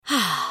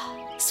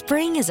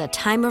Spring is a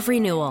time of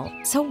renewal,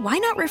 so why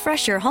not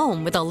refresh your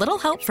home with a little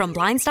help from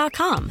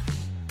Blinds.com?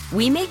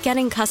 We make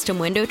getting custom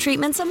window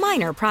treatments a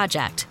minor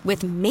project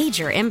with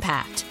major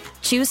impact.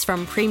 Choose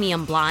from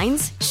premium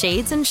blinds,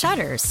 shades, and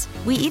shutters.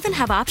 We even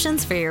have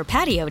options for your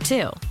patio,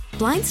 too.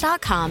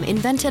 Blinds.com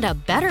invented a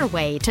better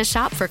way to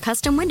shop for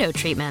custom window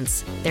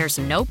treatments. There's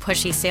no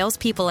pushy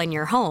salespeople in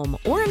your home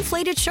or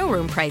inflated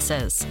showroom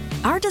prices.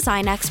 Our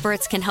design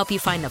experts can help you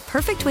find the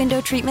perfect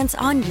window treatments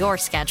on your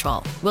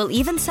schedule. We'll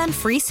even send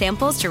free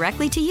samples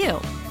directly to you.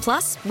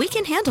 Plus, we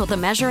can handle the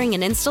measuring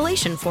and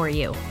installation for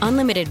you.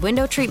 Unlimited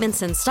window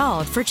treatments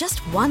installed for just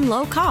one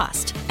low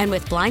cost. And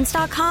with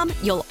Blinds.com,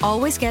 you'll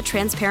always get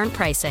transparent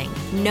pricing.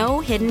 No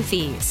hidden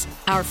fees.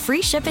 Our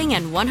free shipping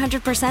and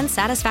 100%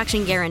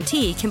 satisfaction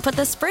guarantee can put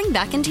the spring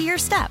back into your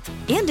step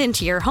and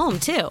into your home,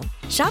 too.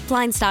 Shop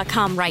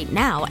Blinds.com right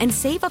now and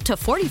save up to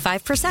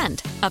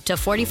 45%. Up to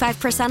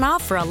 45%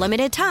 off for a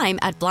limited time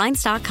at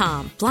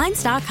Blinds.com.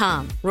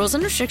 Blinds.com. Rules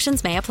and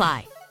restrictions may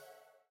apply.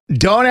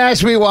 Don't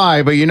ask me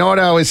why, but you know what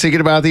I was thinking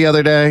about the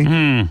other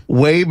day?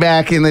 Way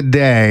back in the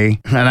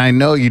day, and I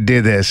know you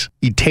did this,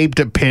 you taped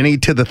a penny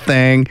to the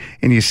thing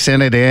and you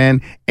sent it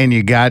in and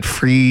you got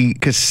free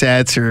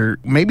cassettes or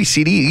maybe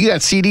CDs. You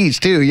got CDs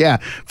too, yeah,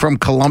 from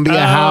Columbia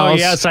House. Oh,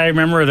 yes, I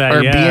remember that,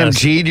 Or yes.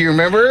 BMG, do you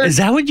remember? Is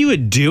that what you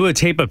would do, a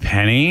tape a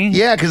penny?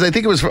 Yeah, because I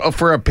think it was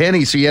for a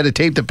penny, so you had to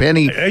tape the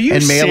penny Are you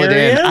and mail it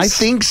in. serious? I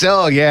think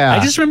so, yeah.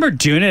 I just remember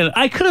doing it.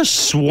 I could have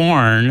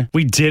sworn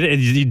we did it.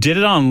 You did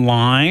it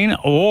online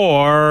or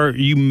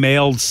you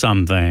mailed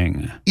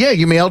something. Yeah,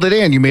 you mailed it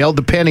in. You mailed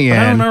the penny in.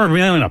 I don't remember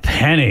mailing a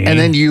penny. And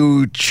then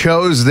you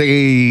chose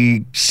the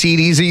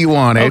CDs that you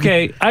wanted.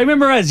 Okay, I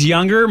remember as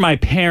younger, my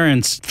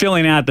parents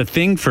filling out the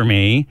thing for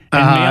me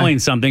and mailing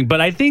something,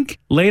 but I think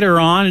later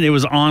on it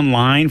was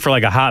online for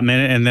like a hot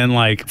minute and then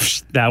like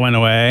that went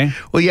away.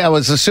 Well, yeah, it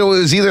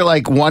was either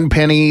like 1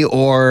 penny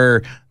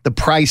or the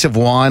price of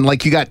one.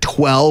 Like you got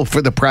 12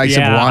 for the price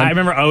of one. I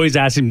remember always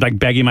asking, like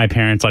begging my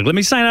parents, like, let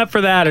me sign up for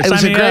that or It sign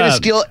was the me greatest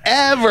up. deal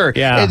ever.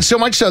 Yeah. And so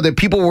much so that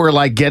people were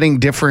like getting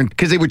different,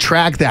 because they would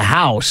track the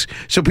house.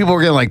 So people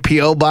were getting like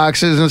P.O.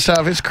 boxes and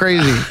stuff. It's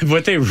crazy.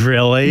 Would they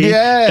really?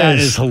 Yes. That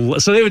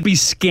is so they would be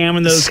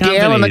scamming those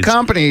companies. Scamming the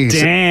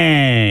companies.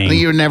 Dang. That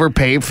you would never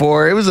pay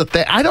for. It was a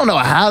thing. I don't know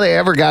how they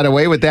ever got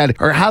away with that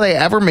or how they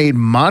ever made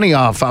money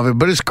off of it,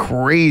 but it's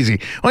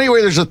crazy. Well,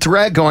 anyway, there's a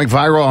thread going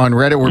viral on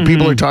Reddit where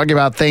people are talking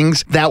about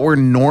things that were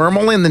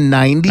normal in the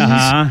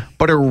 90s,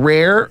 but are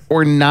rare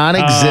or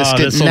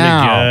non-existent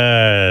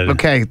now.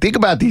 Okay, think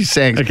about these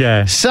things.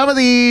 Okay. Some of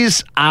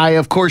these, I,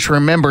 of course,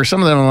 remember.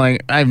 Some of them, I'm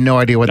like, I have no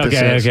idea what this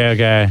is.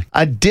 Okay.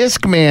 A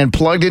Discman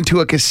plugged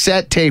into a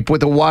cassette tape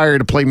with a wire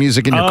to play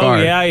music in your car.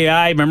 Oh, yeah,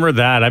 I remember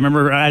that. I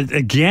remember,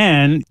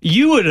 again,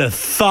 you would have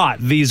thought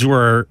these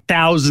were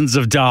thousands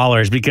of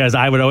dollars because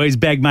I would always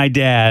beg my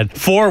dad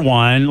for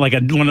one, like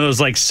one of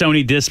those like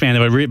Sony Discman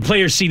that would play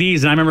your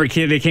CDs. And I remember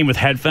they came with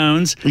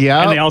headphones.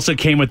 Yeah. And they also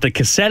came with the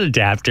cassette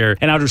adapter.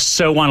 And I would just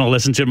so want to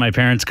listen to it in my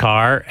parents'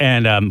 car.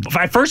 And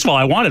first of all,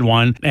 I wanted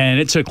one. And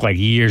it took like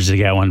years to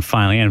get one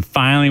finally. And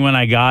finally, when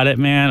I got it,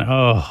 man,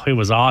 oh, it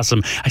was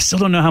awesome. I still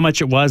don't know how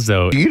much it was,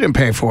 though. You didn't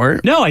pay for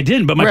it. No, I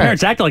didn't. But my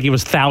parents acted like it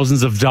was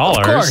thousands of dollars.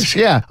 Of course,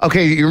 yeah.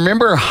 Okay, you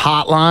remember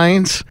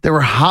hotlines? There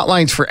were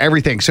hotlines for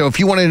everything. So if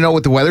you wanted to know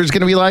what the weather's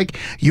going to be like,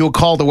 you'll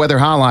call the weather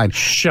hotline.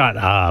 Shut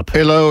up.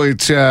 Hello,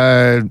 it's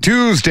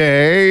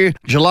Tuesday,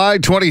 July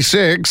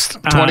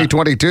 26th,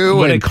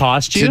 2022. Would it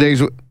cost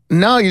you?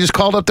 No, you just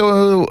called up the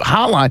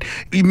hotline.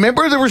 You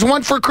remember there was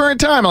one for current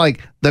time.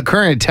 Like, the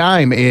current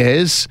time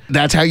is,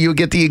 that's how you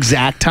get the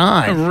exact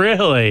time.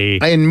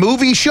 Really? And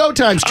movie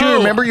showtimes, too.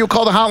 Remember you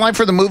called the hotline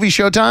for the movie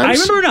showtimes? I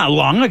remember not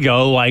long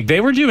ago, like, they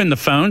were doing the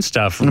phone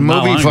stuff. The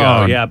movie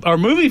phone. Yeah, or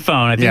movie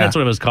phone. I think that's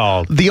what it was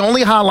called. The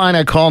only hotline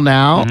I call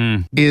now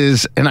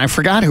is, and I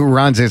forgot who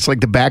runs it. It's like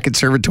the Bat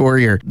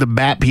Conservatory or the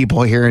Bat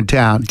people here in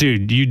town.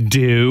 Dude, you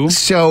do?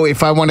 So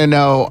if I want to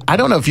know, I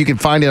don't know if you can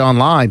find it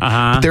online,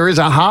 but there is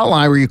a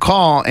hotline where you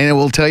call and it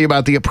will tell you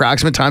about the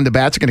approximate time the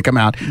bats are going to come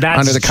out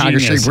under the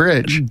Congress Street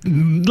Bridge.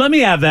 Let me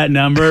have that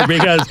number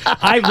because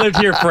I've lived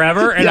here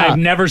forever and I've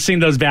never seen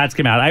those bats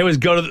come out. I always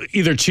go to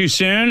either too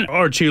soon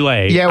or too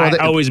late. Yeah, well,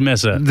 I always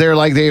miss it. They're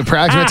like the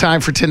approximate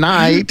time for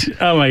tonight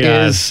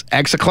is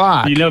X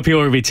o'clock. You know people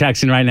will be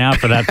texting right now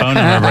for that phone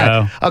number,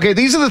 bro. Okay,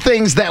 these are the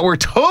things that were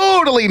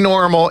totally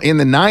normal in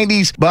the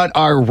 90s but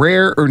are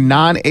rare or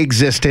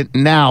non-existent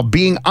now,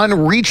 being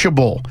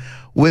unreachable,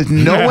 with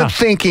no one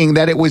thinking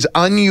that it was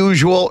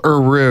unusual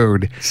or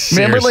rude.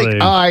 Seriously. Remember,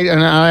 like,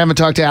 I haven't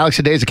talked to Alex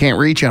in days, I can't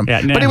reach him. Yeah,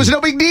 no. But it was no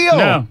big deal.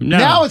 No.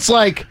 Now it's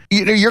like,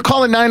 you're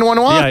calling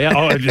 911. Yeah.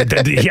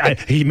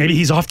 Oh, maybe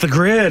he's off the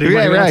grid. He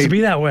wants to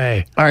be that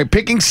way. All right,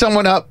 picking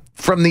someone up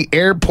from the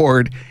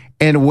airport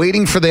and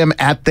waiting for them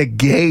at the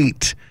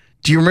gate.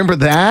 Do you remember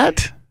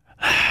that?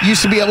 You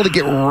used to be able to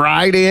get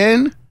right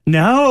in.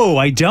 No,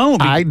 I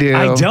don't. I do.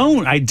 I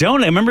don't.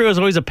 I remember it was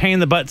always a pain in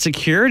the butt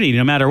security,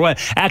 no matter what.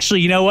 Actually,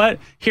 you know what?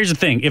 Here's the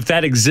thing. If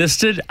that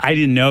existed, I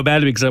didn't know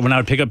about it because when I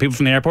would pick up people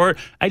from the airport,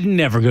 I'd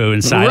never go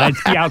inside. I'd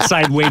be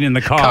outside waiting in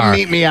the car. Come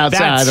meet me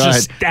outside.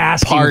 That's just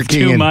asking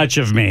too much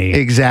of me.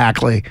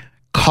 Exactly.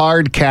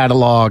 Card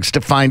catalogs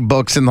to find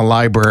books in the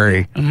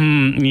library.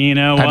 You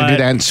know Had what? to do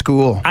that in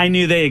school. I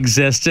knew they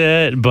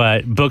existed,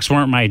 but books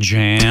weren't my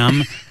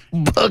jam.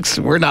 Books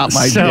were not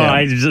my So jam.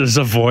 I just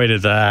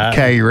avoided that.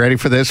 Okay, you ready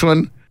for this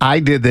one? I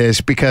did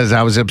this because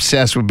I was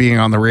obsessed with being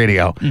on the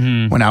radio.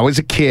 When I was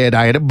a kid,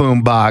 I had a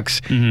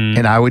boombox,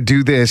 and I would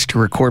do this to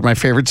record my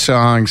favorite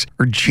songs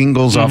or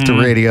jingles off the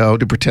radio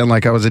to pretend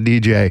like I was a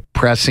DJ,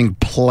 pressing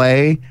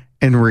play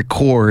and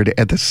record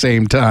at the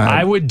same time.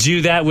 I would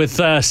do that with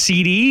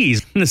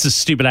CDs. This is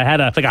stupid. I had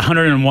a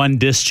 101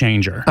 disc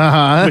changer,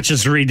 which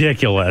is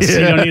ridiculous. You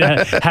don't need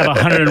to have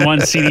 101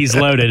 CDs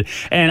loaded.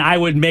 And I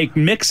would make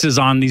mixes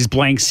on these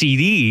blank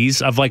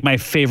CDs of like my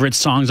favorite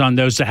songs on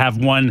those to have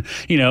one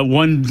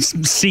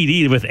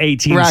CD with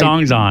 18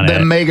 songs on it.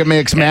 The Mega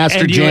Mix Master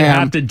and you Jam would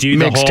have to do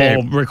the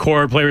mixtape.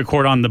 whole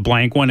record on the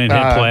blank one and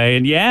hit play.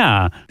 And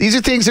yeah. These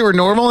are things that were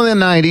normal in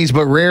the 90s,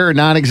 but rare or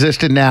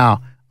non-existent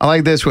now. I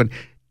like this one.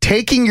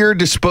 Taking your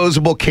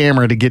disposable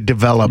camera to get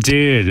developed.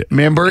 Dude.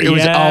 Remember? It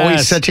was yes.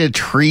 always such a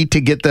treat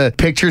to get the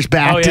pictures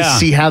back to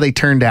see how they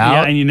turned out.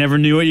 Yeah, and you never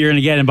knew what you were going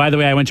to get. And by the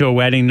way, I went to a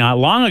wedding not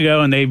long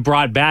ago, and they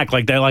brought back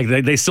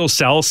they still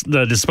sell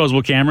the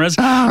disposable cameras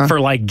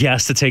for like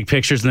guests to take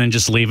pictures and then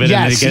just leave it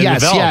and they get it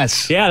developed.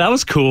 Yes. Yeah, that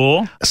was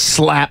cool.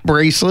 Slap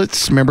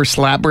bracelets. Remember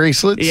slap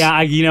bracelets?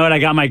 Yeah, you know what? I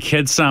got my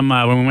kids some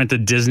when we went to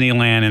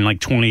Disneyland in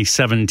like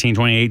 2017,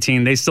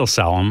 2018. They still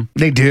sell them.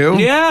 They do?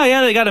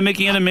 Yeah, they got a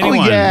Mickey and a Minnie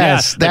one.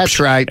 Yes,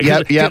 that's right.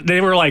 Yep. They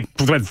were like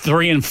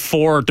 3 and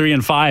 4, 3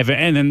 and 5,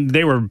 and then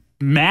they were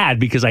mad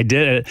because I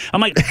did it.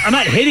 I'm like, I'm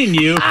not hitting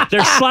you.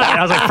 They're slapping.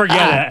 I was like,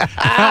 forget it.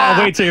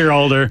 I'll wait till you're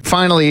older.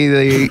 Finally,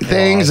 the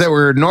things that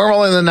were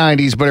normal in the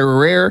 90s but are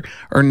rare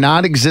or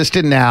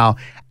non-existent now,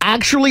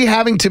 actually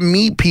having to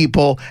meet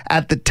people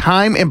at the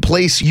time and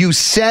place you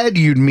said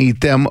you'd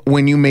meet them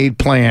when you made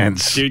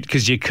plans. Dude,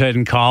 because you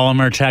couldn't call them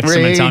or text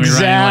them and tell me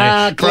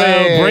right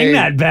away. Bro, bring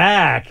that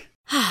back.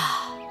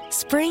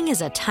 Spring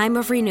is a time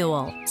of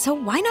renewal, so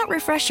why not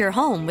refresh your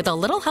home with a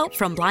little help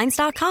from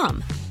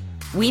Blinds.com?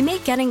 We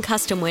make getting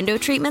custom window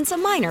treatments a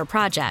minor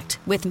project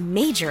with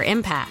major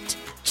impact.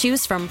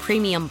 Choose from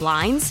premium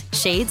blinds,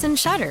 shades, and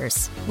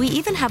shutters. We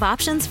even have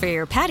options for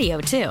your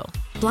patio, too.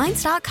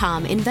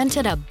 Blinds.com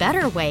invented a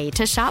better way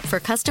to shop for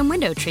custom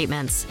window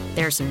treatments.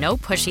 There's no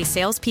pushy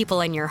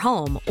salespeople in your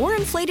home or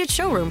inflated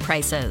showroom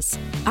prices.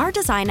 Our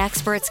design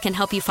experts can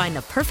help you find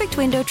the perfect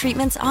window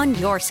treatments on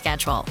your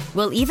schedule.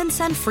 We'll even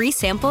send free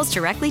samples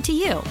directly to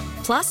you.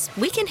 Plus,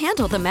 we can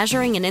handle the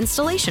measuring and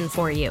installation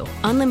for you.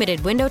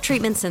 Unlimited window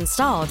treatments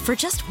installed for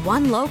just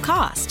one low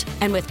cost.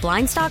 And with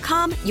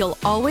Blinds.com, you'll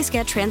always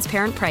get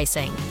transparent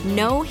pricing.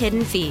 No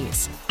hidden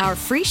fees. Our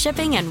free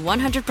shipping and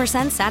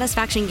 100%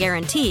 satisfaction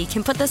guarantee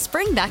can put the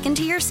spring back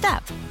into your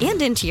step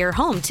and into your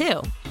home,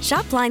 too.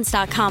 Shop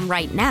Blinds.com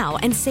right now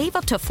and save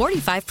up to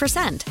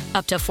 45%.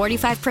 Up to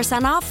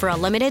 45% off for a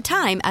limited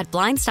time at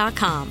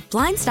Blinds.com.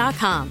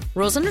 Blinds.com.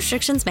 Rules and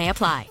restrictions may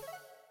apply.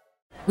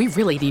 We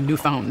really need new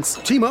phones.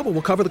 T-Mobile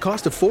will cover the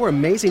cost of 4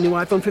 amazing new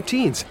iPhone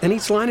 15s, and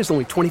each line is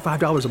only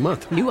 $25 a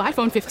month. New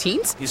iPhone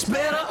 15s? It's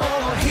better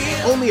over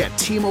here. Only at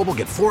T-Mobile,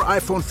 get 4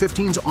 iPhone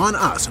 15s on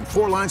us and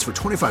 4 lines for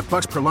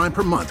 $25 per line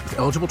per month with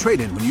eligible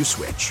trade-in when you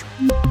switch.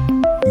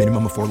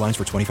 Minimum of 4 lines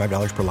for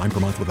 $25 per line per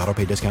month with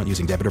autopay discount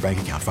using debit or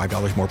bank account.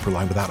 $5 more per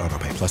line without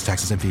autopay, plus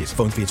taxes and fees.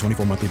 Phone fee at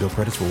 24 monthly bill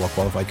credits for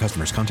well-qualified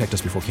customers. Contact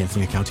us before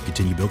canceling account to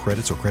continue bill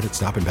credits or credit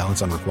stop and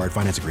balance on required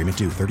finance agreement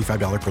due.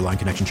 $35 per line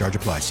connection charge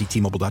applies. See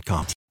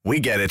T-Mobile.com.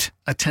 We get it.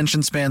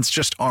 Attention spans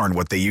just aren't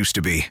what they used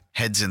to be.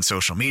 Heads in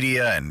social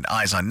media and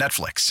eyes on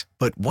Netflix.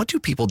 But what do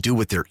people do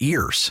with their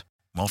ears?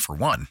 Well, for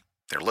one,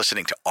 they're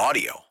listening to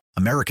audio.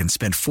 Americans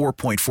spend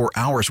 4.4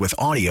 hours with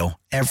audio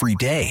every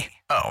day.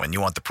 Oh, and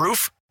you want the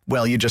proof?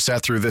 Well, you just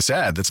sat through this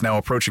ad that's now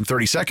approaching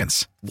 30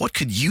 seconds. What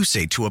could you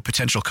say to a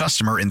potential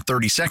customer in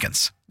 30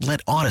 seconds?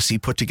 Let Odyssey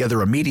put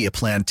together a media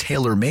plan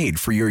tailor-made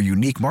for your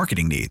unique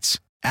marketing needs.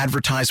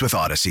 Advertise with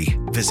Odyssey.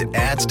 Visit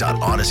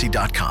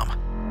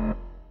ads.odyssey.com.